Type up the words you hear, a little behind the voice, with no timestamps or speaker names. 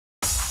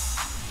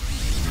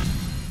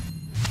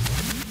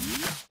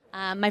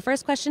My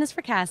first question is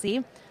for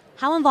Cassie.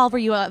 How involved were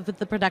you with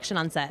the production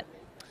on set?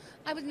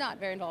 I was not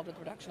very involved with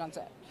production on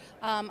set.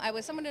 I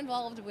was somewhat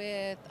involved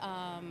with,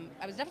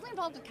 I was definitely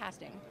involved with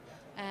casting.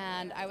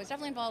 And I was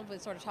definitely involved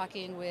with sort of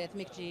talking with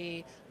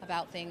McG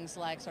about things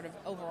like sort of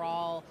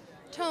overall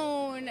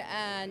tone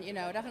and,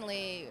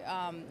 definitely,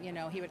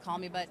 he would call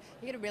me, but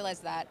you got to realize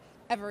that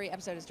every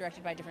episode is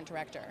directed by a different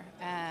director.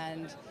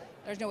 And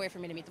there's no way for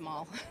me to meet them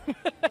all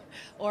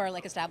or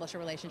like establish a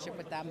relationship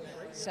with them.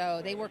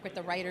 So they work with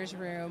the writer's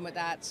room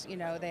that's,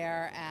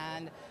 there,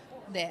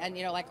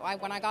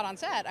 when I got on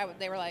set,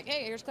 they were like,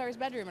 hey, here's Clary's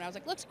bedroom. And I was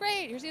like, looks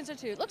great. Here's the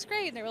institute. Looks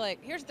great. And they were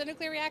like, here's the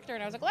nuclear reactor.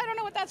 And I was like, well, I don't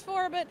know what that's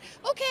for, but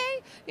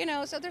okay.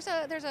 So there's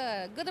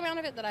a good amount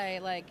of it that I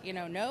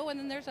know. And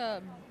then there's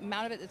a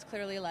amount of it that's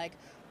clearly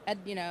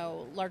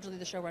largely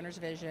the showrunner's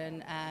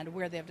vision and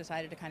where they've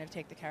decided to kind of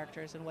take the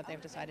characters and what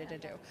they've decided to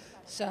do.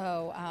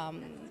 So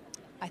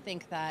I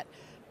think that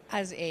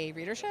as a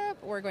readership,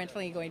 we're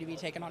definitely going to be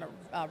taken on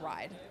a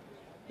ride.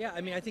 Yeah,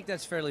 I think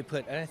that's fairly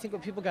put. And I think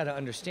what people got to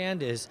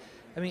understand is,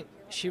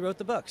 she wrote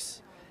the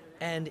books.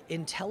 And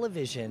in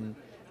television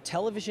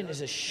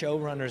is a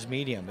showrunner's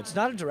medium. It's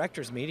not a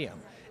director's medium.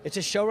 It's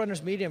a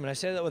showrunner's medium, and I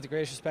say that with the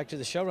greatest respect to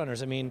the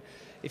showrunners.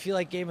 If you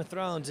like Game of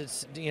Thrones,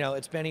 it's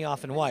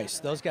Benioff and Weiss.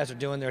 Those guys are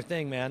doing their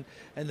thing, man,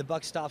 and the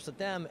buck stops with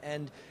them.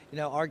 And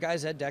our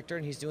guy's Ed Dector,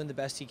 and he's doing the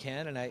best he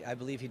can, and I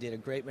believe he did a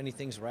great many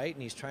things right,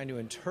 and he's trying to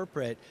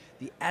interpret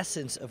the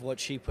essence of what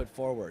she put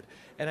forward.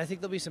 And I think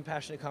there'll be some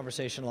passionate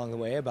conversation along the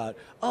way about,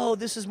 oh,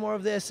 this is more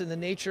of this, and the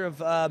nature of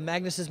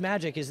Magnus's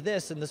magic is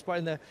this, and this part,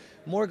 and the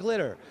more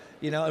glitter,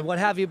 and what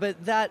have you.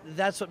 But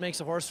that's what makes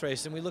a horse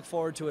race, and we look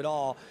forward to it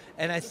all.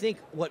 And I think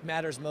what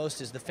matters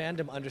most is the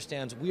fandom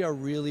understands we are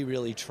really,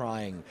 really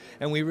trying,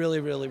 and we really,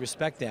 really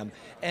respect them.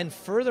 And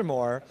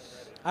furthermore,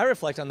 I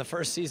reflect on the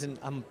first season,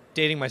 I'm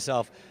dating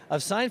myself,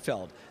 of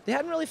Seinfeld. They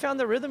hadn't really found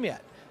their rhythm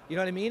yet. You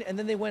know what I mean? And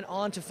then they went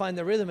on to find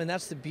their rhythm, and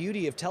that's the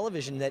beauty of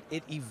television, that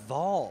it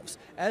evolves.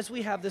 As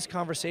we have this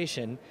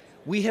conversation,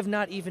 we have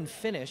not even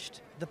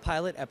finished the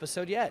pilot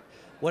episode yet.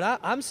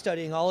 I'm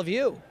studying all of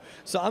you.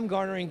 So I'm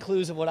garnering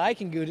clues of what I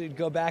can do to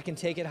go back and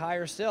take it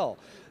higher still.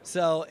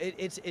 So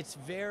it's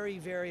very,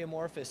 very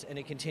amorphous, and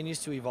it continues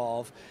to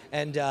evolve.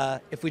 And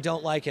if we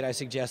don't like it, I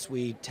suggest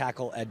we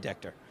tackle Ed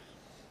Dector.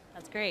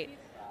 That's great.